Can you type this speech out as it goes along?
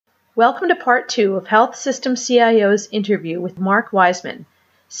Welcome to part 2 of Health System CIO's interview with Mark Weisman,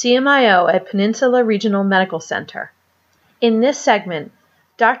 CMIO at Peninsula Regional Medical Center. In this segment,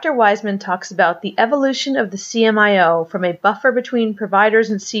 Dr. Weisman talks about the evolution of the CMIO from a buffer between providers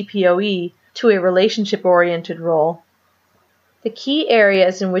and CPOE to a relationship-oriented role, the key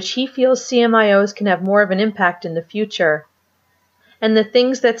areas in which he feels CMIOs can have more of an impact in the future, and the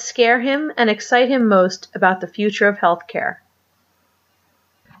things that scare him and excite him most about the future of healthcare.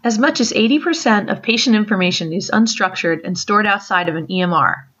 As much as 80% of patient information is unstructured and stored outside of an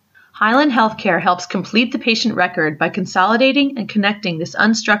EMR. Highland Healthcare helps complete the patient record by consolidating and connecting this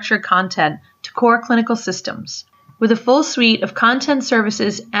unstructured content to core clinical systems. With a full suite of content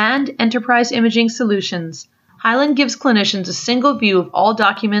services and enterprise imaging solutions, Highland gives clinicians a single view of all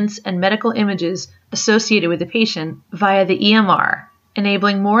documents and medical images associated with the patient via the EMR,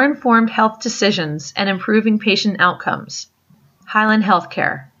 enabling more informed health decisions and improving patient outcomes. Highland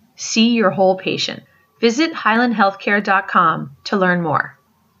Healthcare. See your whole patient. Visit highlandhealthcare.com to learn more.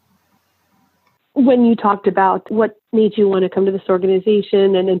 When you talked about what made you want to come to this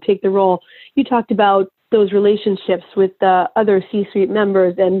organization and take the role, you talked about those relationships with the other C-suite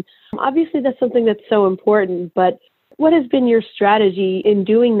members. And obviously that's something that's so important. But what has been your strategy in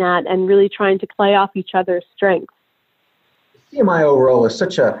doing that and really trying to play off each other's strengths? The CMIO role is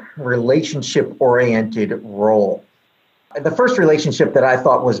such a relationship-oriented role. The first relationship that I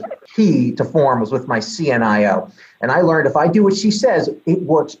thought was key to form was with my CNIO. And I learned if I do what she says, it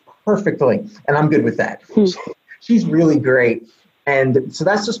works perfectly. And I'm good with that. She's really great. And so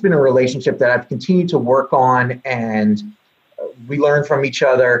that's just been a relationship that I've continued to work on, and we learn from each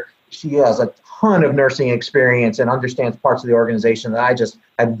other. She has a ton of nursing experience and understands parts of the organization that I just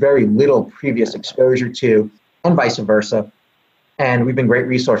had very little previous exposure to, and vice versa. And we've been great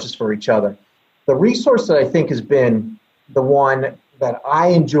resources for each other. The resource that I think has been the one that I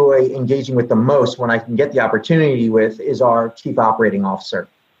enjoy engaging with the most when I can get the opportunity with is our Chief Operating Officer.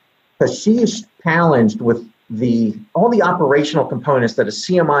 Because she is challenged with all the operational components that a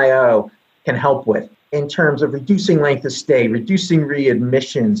CMIO can help with in terms of reducing length of stay, reducing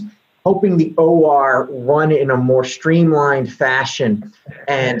readmissions, helping the OR run in a more streamlined fashion,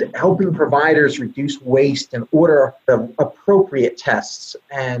 and helping providers reduce waste and order the appropriate tests,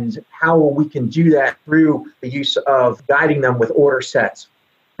 and how we can do that through the use of guiding them with order sets.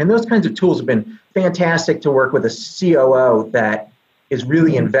 And those kinds of tools have been fantastic to work with a COO that is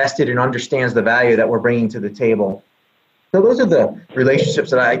really invested and understands the value that we're bringing to the table. So those are the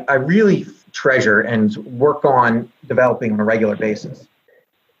relationships that I really treasure and work on developing on a regular basis.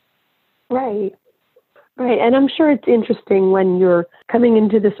 Right. And I'm sure it's interesting when you're coming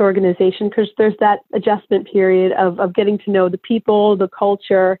into this organization, because there's that adjustment period of getting to know the people, the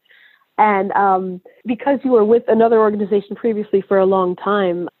culture. And because you were with another organization previously for a long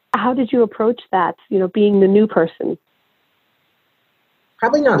time, how did you approach that, being the new person?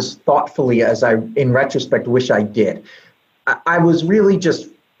 Probably not as thoughtfully as I, in retrospect, wish I did. I was really just,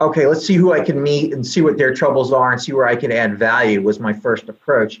 okay, let's see who I can meet and see what their troubles are and see where I can add value was my first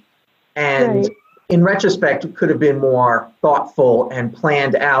approach. And in retrospect, it could have been more thoughtful and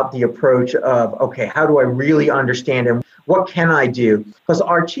planned out the approach of, okay, how do I really understand and what can I do? Because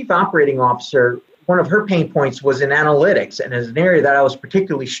our Chief Operating Officer, one of her pain points was in analytics, and it's an area that I was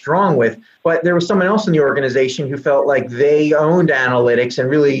particularly strong with. But there was someone else in the organization who felt like they owned analytics and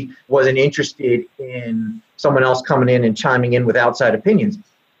really wasn't interested in someone else coming in and chiming in with outside opinions.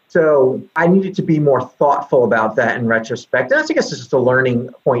 So I needed to be more thoughtful about that in retrospect. And I guess it's just a learning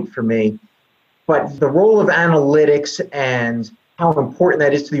point for me. But the role of analytics and how important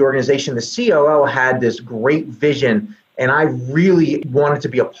that is to the organization, the COO had this great vision, and I really wanted to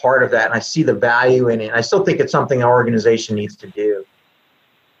be a part of that, and I see the value in it. I still think it's something our organization needs to do.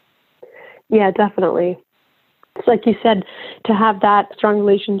 Yeah, definitely. It's like you said, to have that strong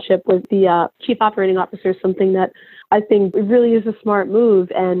relationship with the Chief Operating Officer is something that I think it really is a smart move.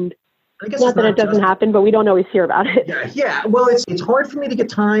 And not that it doesn't happen, but we don't always hear about it. Yeah. Well, it's hard for me to get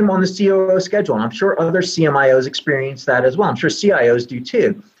time on the COO schedule. And I'm sure other CMIOs experience that as well. I'm sure CIOs do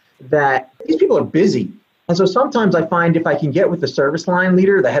too, that these people are busy. And so sometimes I find if I can get with the service line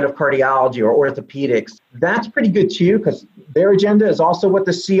leader, the head of cardiology or orthopedics, that's pretty good too, because their agenda is also what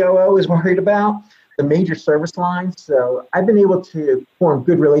the COO is worried about, the major service lines. So I've been able to form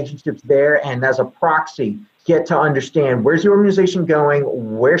good relationships there, and as a proxy, get to understand where's the organization going,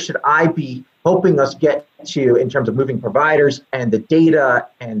 where should I be helping us get to in terms of moving providers and the data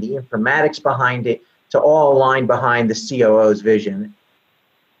and the informatics behind it to all align behind the COO's vision.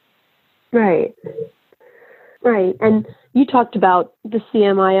 Right. And you talked about the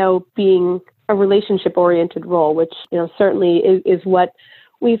CMIO being a relationship-oriented role, which certainly is what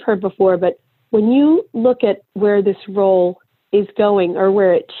we've heard before, but when you look at where this role is going or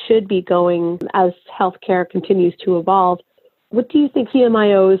where it should be going as healthcare continues to evolve, what do you think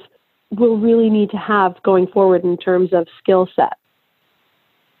CMIOs will really need to have going forward in terms of skill set?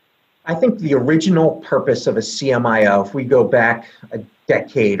 I think the original purpose of a CMIO, if we go back a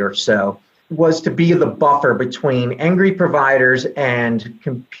decade or so, was to be the buffer between angry providers and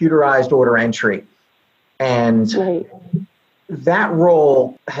computerized order entry. And Right. that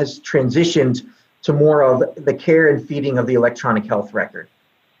role has transitioned to more of the care and feeding of the electronic health record.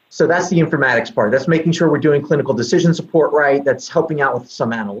 So that's the informatics part. That's making sure we're doing clinical decision support right. That's helping out with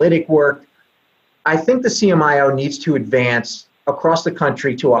some analytic work. I think the CMIO needs to advance across the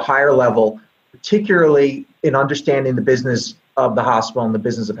country to a higher level, particularly in understanding the business of the hospital and the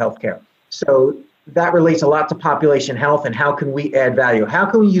business of healthcare. So that relates a lot to population health and how can we add value? How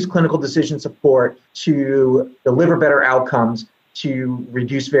can we use clinical decision support to deliver better outcomes, to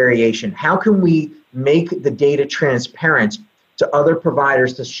reduce variation? How can we make the data transparent to other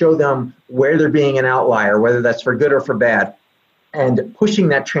providers to show them where they're being an outlier, whether that's for good or for bad, and pushing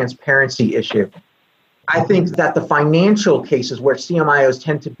that transparency issue? I think that the financial cases where CMIOs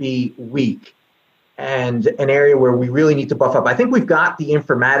tend to be weak and an area where we really need to buff up. I think we've got the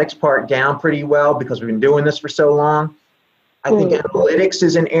informatics part down pretty well because we've been doing this for so long. I think analytics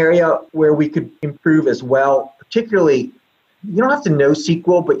is an area where we could improve as well. Particularly, you don't have to know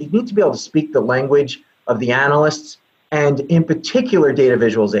SQL, but you need to be able to speak the language of the analysts, and in particular, data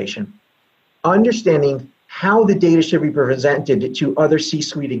visualization. Understanding how the data should be presented to other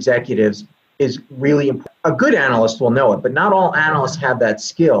C-suite executives is really important. A good analyst will know it, but not all analysts have that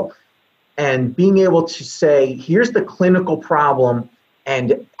skill. And being able to say, here's the clinical problem,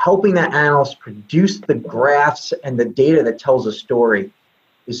 and helping that analyst produce the graphs and the data that tells a story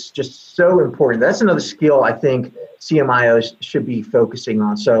is just so important. That's another skill I think CMIOs should be focusing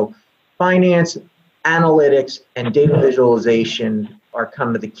on. So finance, analytics, and data visualization are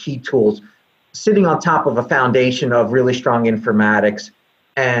kind of the key tools, sitting on top of a foundation of really strong informatics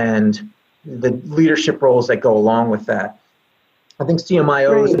and the leadership roles that go along with that. I think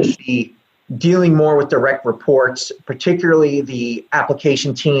CMIOs should be dealing more with direct reports, particularly the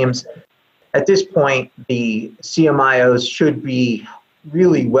application teams. At this point, the CMIOs should be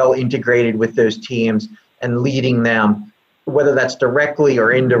really well integrated with those teams and leading them, whether that's directly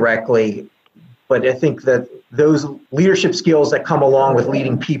or indirectly. But I think that those leadership skills that come along with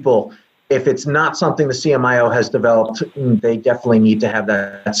leading people, if it's not something the CMIO has developed, they definitely need to have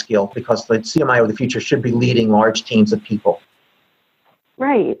that skill, because the CMIO of the future should be leading large teams of people.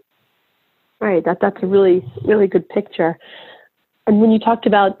 Right. That's a really, really good picture. And when you talked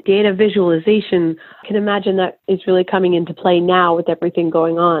about data visualization, I can imagine that is really coming into play now with everything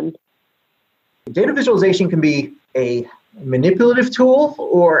going on. Data visualization can be a manipulative tool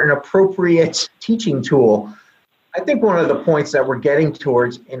or an appropriate teaching tool. I think one of the points that we're getting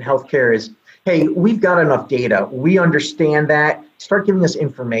towards in healthcare is, hey, we've got enough data. We understand that. Start giving us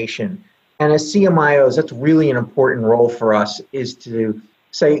information. And as CMIOs, that's really an important role for us, is to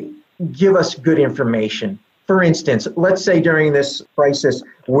say, give us good information. For instance, let's say during this crisis,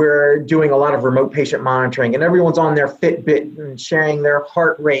 we're doing a lot of remote patient monitoring and everyone's on their Fitbit and sharing their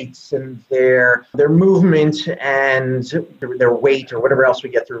heart rates and their movement and their weight or whatever else we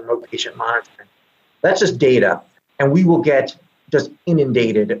get through remote patient monitoring. That's just data, and we will get just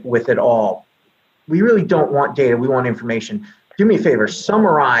inundated with it all. We really don't want data, we want information. Do me a favor,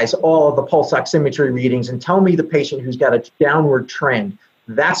 summarize all of the pulse oximetry readings and tell me the patient who's got a downward trend.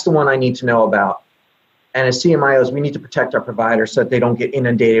 That's the one I need to know about. And as CMIOs, we need to protect our providers so that they don't get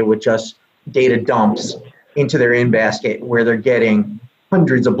inundated with just data dumps into their in-basket where they're getting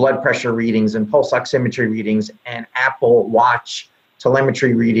hundreds of blood pressure readings and pulse oximetry readings and Apple Watch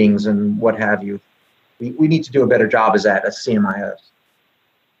telemetry readings and what have you. We need to do a better job as CMIOs.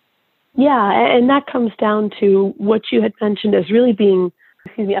 Yeah, and that comes down to what you had mentioned as really being,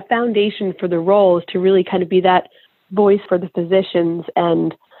 a foundation for the role, is to really kind of be that voice for the physicians.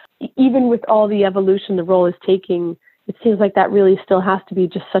 And even with all the evolution the role is taking, it seems like that really still has to be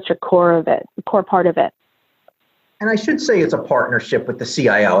just such a core part of it. And I should say it's a partnership with the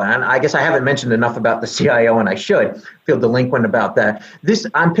CIO. And I guess I haven't mentioned enough about the CIO, and I should feel delinquent about that.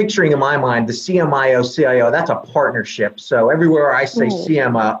 I'm picturing in my mind the CMIO, that's a partnership. So everywhere I say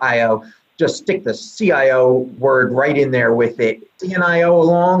CMIO, just stick the CIO word right in there with it. CNIO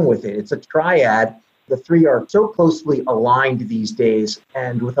along with it. It's a triad. The three are so closely aligned these days,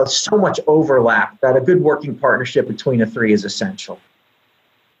 and with so much overlap, that a good working partnership between the three is essential.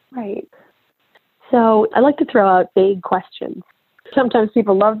 Right. So I like to throw out vague questions. Sometimes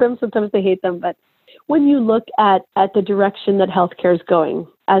people love them, sometimes they hate them, but when you look at the direction that healthcare is going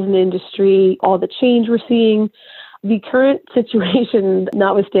as an industry, all the change we're seeing, the current situation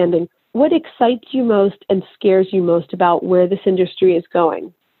notwithstanding, what excites you most and scares you most about where this industry is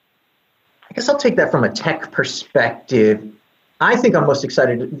going? I guess I'll take that from a tech perspective. I think I'm most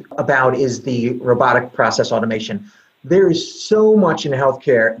excited about is the robotic process automation. There is so much in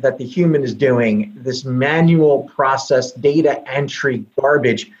healthcare that the human is doing, this manual process, data entry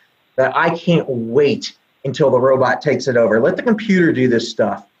garbage, that I can't wait until the robot takes it over. Let the computer do this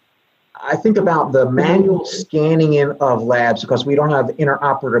stuff. I think about the manual scanning in of labs because we don't have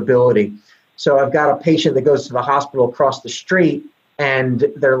interoperability. So I've got a patient that goes to the hospital across the street and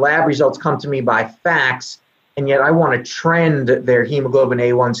their lab results come to me by fax, and yet I want to trend their hemoglobin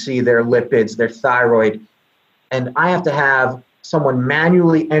A1C, their lipids, their thyroid, and I have to have someone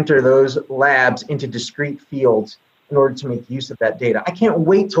manually enter those labs into discrete fields in order to make use of that data. I can't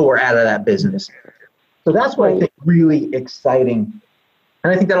wait till we're out of that business. So that's what I think really exciting.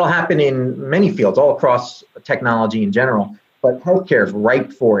 And I think that'll happen in many fields, all across technology in general, but healthcare is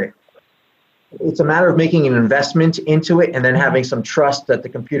ripe for it. It's a matter of making an investment into it and then having some trust that the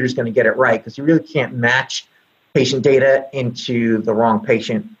computer is going to get it right, because you really can't match patient data into the wrong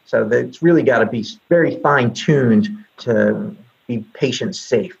patient. So it's really got to be very fine-tuned to be patient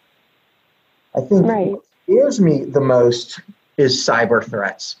safe. I think what scares me the most is cyber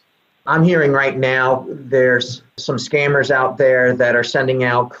threats. I'm hearing right now there's some scammers out there that are sending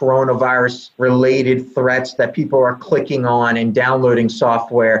out coronavirus-related threats that people are clicking on and downloading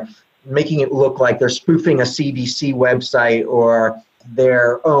software, making it look like they're spoofing a CDC website or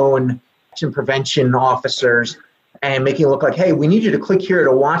their own infection prevention officers, and making it look like, hey, we need you to click here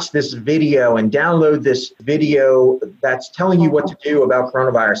to watch this video and download this video that's telling you what to do about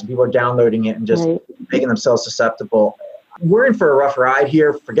coronavirus. And people are downloading it and just making themselves susceptible. We're in for a rough ride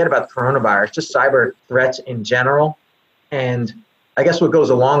here. Forget about the coronavirus, just cyber threats in general. And I guess what goes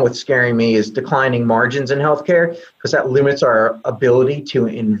along with scaring me is declining margins in healthcare, because that limits our ability to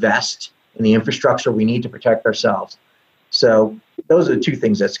invest in the infrastructure we need to protect ourselves. So those are the two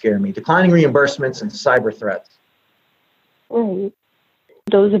things that scare me: declining reimbursements and cyber threats. Right.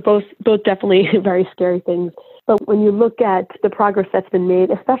 Those are both definitely very scary things. But when you look at the progress that's been made,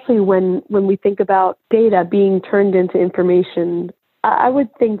 especially when we think about data being turned into information, I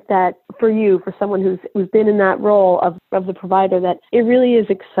would think that for you, for someone who's been in that role of the provider, that it really is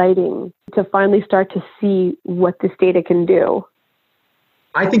exciting to finally start to see what this data can do.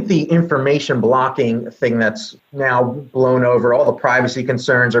 I think the information blocking thing that's now blown over, all the privacy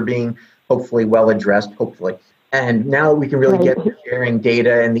concerns are being hopefully well addressed, hopefully. And now we can really get to sharing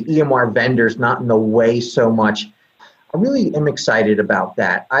data and the EMR vendors not in the way so much. I really am excited about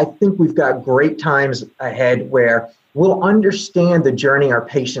that. I think we've got great times ahead where we'll understand the journey our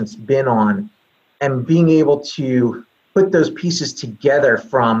patients been on and being able to put those pieces together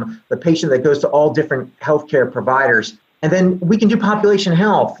from the patient that goes to all different healthcare providers. And then we can do population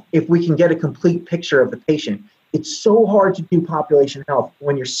health if we can get a complete picture of the patient. It's so hard to do population health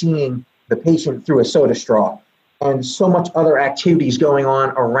when you're seeing the patient through a soda straw and so much other activities going on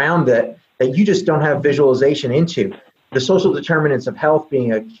around it that you just don't have visualization into. The social determinants of health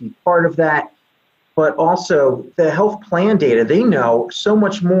being a key part of that, but also the health plan data. They know so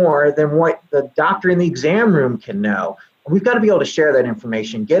much more than what the doctor in the exam room can know. We've got to be able to share that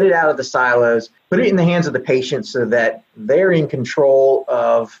information, get it out of the silos, put it in the hands of the patient so that they're in control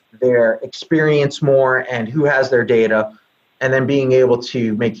of their experience more and who has their data, and then being able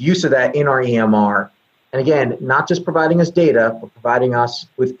to make use of that in our EMR. And again, not just providing us data, but providing us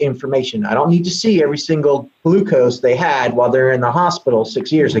with information. I don't need to see every single glucose they had while they're in the hospital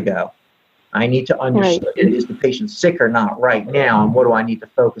 6 years ago. I need to understand, is the patient sick or not right now, and what do I need to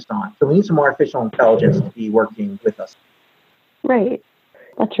focus on? So we need some artificial intelligence to be working with us. Right.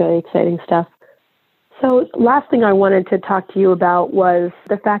 That's really exciting stuff. So last thing I wanted to talk to you about was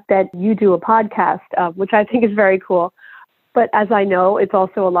the fact that you do a podcast, which I think is very cool. But as I know, it's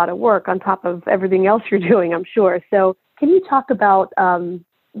also a lot of work on top of everything else you're doing, I'm sure. So can you talk about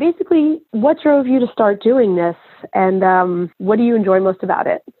basically what drove you to start doing this, and what do you enjoy most about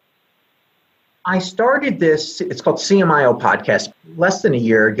it? I started this, it's called CMIO Podcast, less than a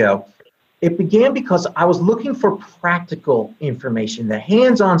year ago. It began because I was looking for practical information, the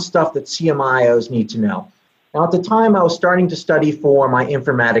hands-on stuff that CMIOs need to know. Now, at the time, I was starting to study for my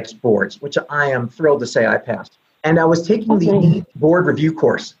informatics boards, which I am thrilled to say I passed. And I was taking the board review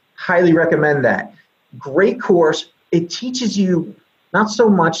course. Highly recommend that. Great course. It teaches you not so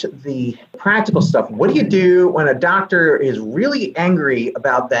much the practical stuff. What do you do when a doctor is really angry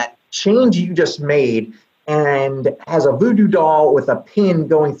about that change you just made and has a voodoo doll with a pin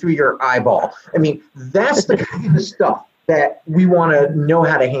going through your eyeball. I mean, that's the kind of stuff that we want to know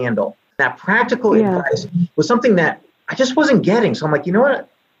how to handle. That practical advice was something that I just wasn't getting. So I'm like, you know what?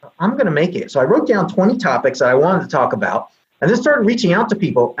 I'm going to make it. So I wrote down 20 topics that I wanted to talk about and then started reaching out to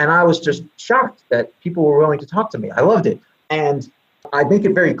people. And I was just shocked that people were willing to talk to me. I loved it. And I make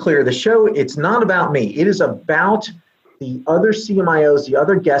it very clear, the show, it's not about me. It is about the other CMIOs, the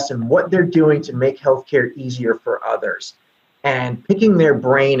other guests, and what they're doing to make healthcare easier for others. And picking their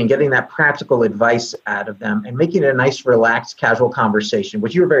brain and getting that practical advice out of them and making it a nice, relaxed, casual conversation,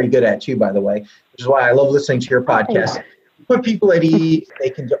 which you're very good at too, by the way, which is why I love listening to your podcast. Put people at ease. They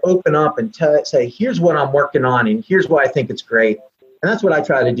can open up and say, here's what I'm working on and here's why I think it's great. And that's what I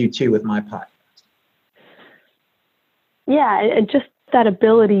try to do too with my podcast. Yeah, and just that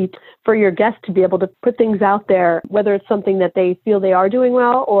ability for your guests to be able to put things out there, whether it's something that they feel they are doing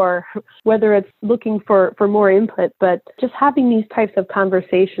well or whether it's looking for more input. But just having these types of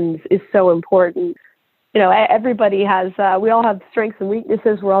conversations is so important. You know, everybody has, we all have strengths and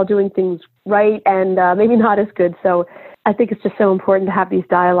weaknesses. We're all doing things right and maybe not as good. So I think it's just so important to have these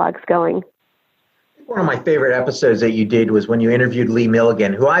dialogues going. One of my favorite episodes that you did was when you interviewed Lee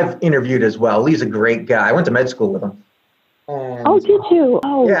Milligan, who I've interviewed as well. Lee's a great guy. I went to med school with him. And, oh, did you?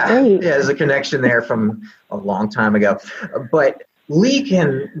 Oh, yeah, great. Yeah, there's a connection there from a long time ago. But Lee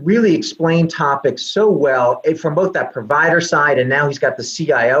can really explain topics so well from both that provider side, and now he's got the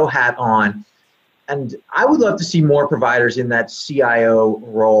CIO hat on. And I would love to see more providers in that CIO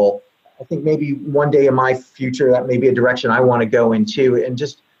role. I think maybe one day in my future, that may be a direction I want to go into and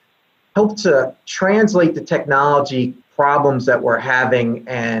just help to translate the technology problems that we're having.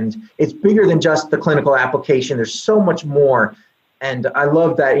 And it's bigger than just the clinical application. There's so much more. And I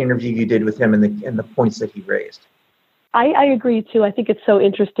love that interview you did with him and the points that he raised. I agree too. I think it's so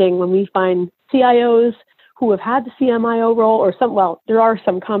interesting when we find CIOs who have had the CMIO role or there are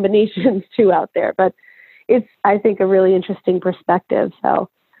some combinations too out there, but it's, I think, a really interesting perspective. So,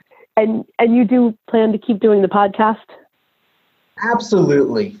 and you do plan to keep doing the podcast?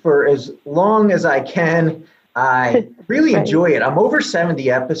 Absolutely. For as long as I can. I really enjoy it. I'm over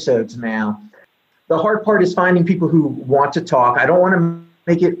 70 episodes now. The hard part is finding people who want to talk. I don't want to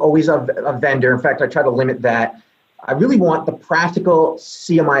make it always a vendor. In fact, I try to limit that. I really want the practical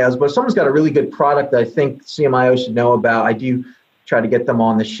CMIOs, but if someone's got a really good product that I think CMIOs should know about, I do try to get them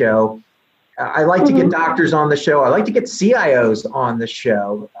on the show. I like to get doctors on the show. I like to get CIOs on the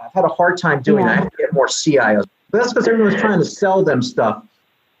show. I've had a hard time doing that. I have to get more CIOs. But that's because everyone's trying to sell them stuff.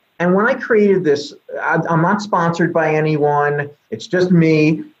 And when I created this, I'm not sponsored by anyone. It's just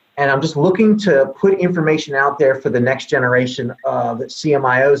me. And I'm just looking to put information out there for the next generation of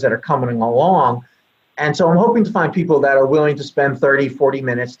CMIOs that are coming along. And so I'm hoping to find people that are willing to spend 30, 40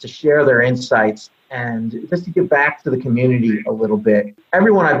 minutes to share their insights and just to give back to the community a little bit.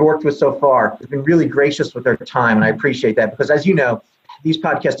 Everyone I've worked with so far has been really gracious with their time, and I appreciate that because, as you know, these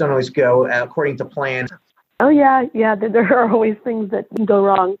podcasts don't always go according to plan. Oh, yeah. There are always things that can go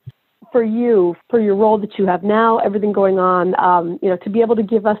wrong. For you, for your role that you have now, everything going on, to be able to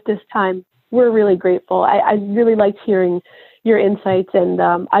give us this time, we're really grateful. I really liked hearing your insights, and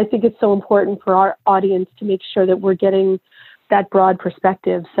I think it's so important for our audience to make sure that we're getting that broad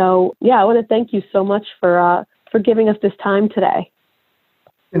perspective. So, yeah, I want to thank you so much for giving us this time today.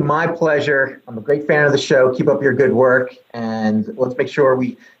 It's been my pleasure. I'm a great fan of the show. Keep up your good work, and let's make sure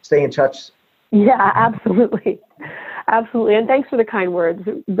we stay in touch. Yeah, absolutely. Absolutely. And thanks for the kind words.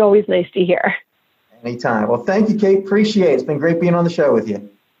 It's always nice to hear. Anytime. Well, thank you, Kate. Appreciate it. It's been great being on the show with you.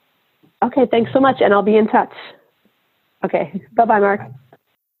 Okay, thanks so much. And I'll be in touch. Okay. Bye-bye, Mark.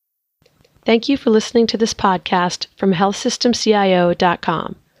 Thank you for listening to this podcast from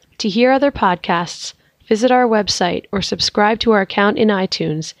healthsystemcio.com. To hear other podcasts, visit our website or subscribe to our account in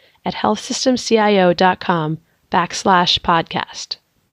iTunes at healthsystemcio.com/podcast.